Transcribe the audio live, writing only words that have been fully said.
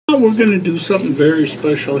we're going to do something very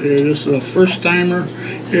special here. This is a first-timer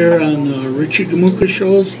here on Richie Gomulka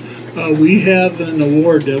shows. We have an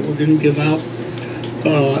award that we're going to give out.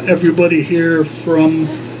 Everybody here from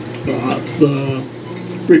the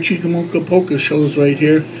Richie Gomulka Polka shows right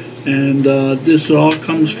here. And this all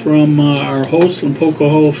comes from our host and Polka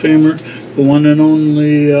Hall of Famer, the one and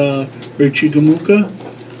only Richie Gomulka,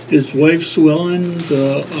 his wife Sue Ellen,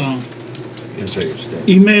 the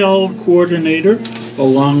email coordinator,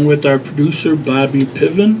 along with our producer Bobby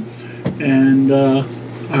Piven, and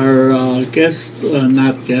our guest,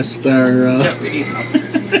 not guest, our deputy announcer.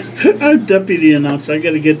 Our deputy announcer. I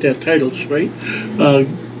got to get that title straight.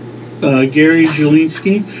 Gary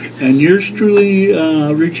Jelinski, and yours truly,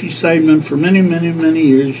 Richie Seidman, for many, many, many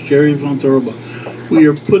years, Jerry Von Thorba. We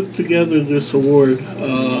are put together this award,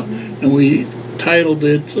 and we titled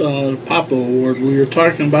it Papa Award. We were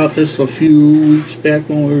talking about this a few weeks back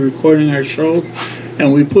when we were recording our show,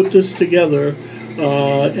 and we put this together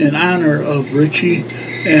in honor of Richie,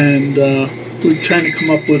 and we were trying to come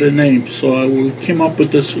up with a name. So we came up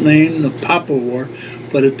with this name, the Papa Award,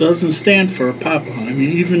 but it doesn't stand for a Papa. I mean,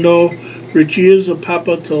 even though Richie is a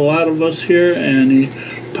Papa to a lot of us here, and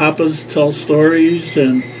Papas tell stories,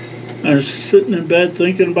 and I was sitting in bed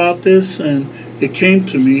thinking about this, and it came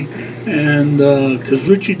to me. And because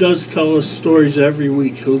Richie does tell us stories every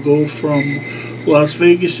week. He'll go from Las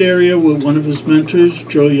Vegas area with one of his mentors,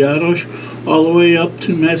 Joe Yadosh, all the way up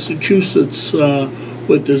to Massachusetts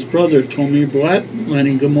with his brother, Tony Blatt,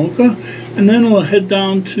 Lenny Gomulka. And then we'll head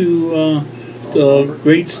down to the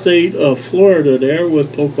great state of Florida there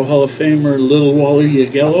with Polka Hall of Famer Little Wally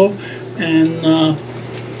Yagello, and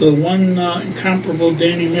the one incomparable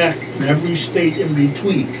Danny Mac, in every state in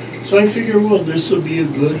between. So I figured, well, this would be a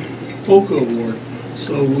good Polka award.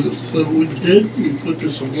 So what we did, we put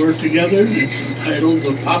this award together. It's entitled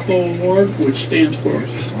the Papa Award, which stands for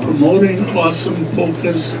Promoting Awesome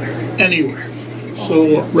Polkas Anywhere.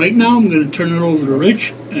 So right now I'm going to turn it over to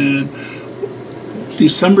Rich, and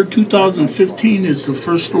December 2015 is the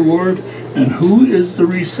first award. And who is the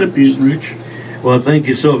recipient, Rich? Well, thank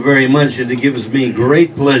you so very much, and it gives me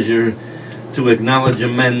great pleasure to acknowledge a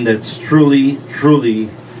man that's truly, truly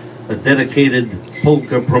a dedicated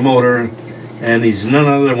polka promoter, and he's none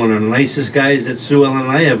other than one of the nicest guys that Sue Ellen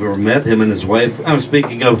and I ever met, him and his wife. I'm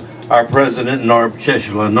speaking of our president, Norb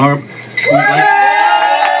Ciesla. Norb,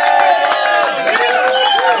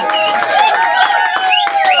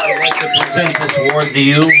 I'd like to present this award to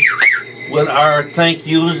you with our thank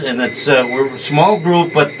yous, and it's we're a small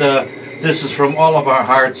group, but this is from all of our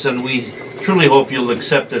hearts, and we truly hope you'll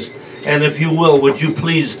accept this. And if you will, would you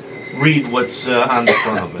please read what's on the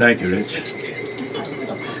front of it? Thank you, Rich.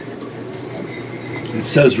 It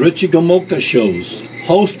says Richie Gomulka shows.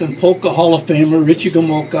 Host and Polka Hall of Famer Richie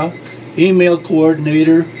Gomulka. Email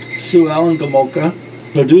coordinator Sue Ellen Gomulka.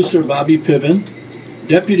 Producer Bobby Piven.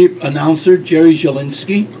 Deputy announcer Jerry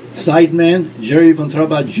Jelinski. Sideman Jerry Von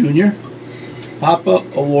Trabat Jr. Papa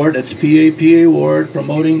Award, that's PAPA Award,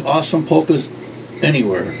 promoting awesome polkas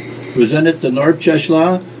anywhere. Presented to Norb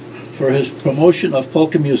Ciesla for his promotion of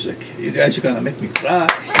polka music. You guys are going to make me cry.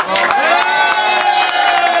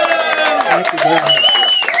 Thank you very much.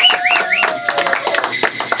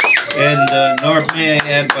 And Norb, may I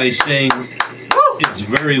add by saying it's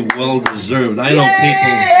very well deserved. I know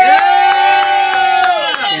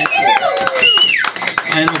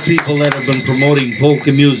people that have been promoting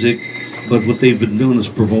polka music, but what they've been doing is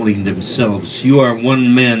promoting themselves. You are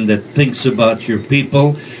one man that thinks about your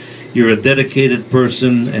people. You're a dedicated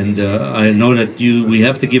person, and I know that we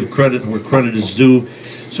have to give credit where credit is due.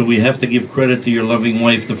 So we have to give credit to your loving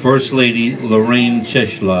wife, the First Lady, Lorraine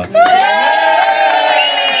Ciesla. And on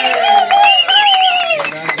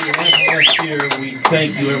behalf of us here, we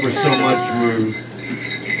thank you ever so much.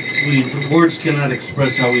 Words cannot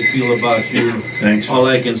express how we feel about you. Thanks. All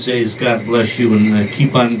I can say is God bless you, and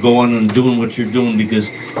keep on going and doing what you're doing, because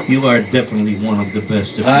you are definitely one of the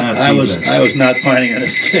best, if not the best. I was not planning on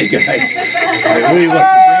this today, guys. I really was.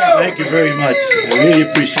 Thank you very much. I really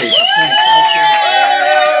appreciate it. Thanks.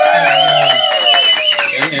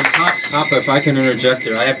 And Papa, if I can interject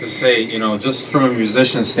here, I have to say, you know, just from a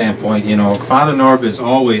musician standpoint, you know, Fathernorb is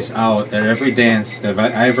always out at every dance that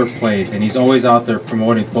I ever played, and he's always out there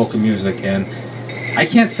promoting polka music. And I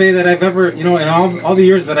can't say that I've ever, you know, in all the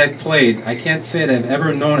years that I've played, I can't say that I've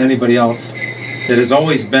ever known anybody else that has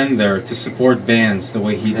always been there to support bands the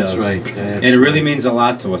way he does. That's right. And it really means a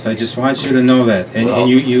lot to us. I just want you to know that. And,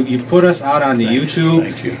 you put us out on the YouTube,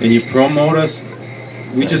 and you promote us.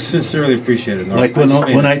 We just sincerely appreciate it, Norb. Like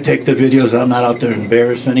when I take the videos, I'm not out there to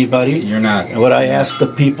embarrass anybody. You're not. And what I ask the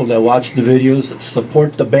people that watch the videos,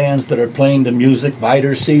 support the bands that are playing the music, buy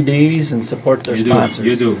their CDs, and support their sponsors.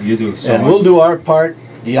 You do. So And we'll do our part.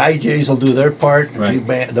 The IJs will do their part. Right.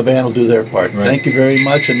 The band will do their part. Right. Thank you very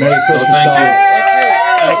much, and Merry Christmas thank to all.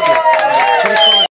 you. Thank you.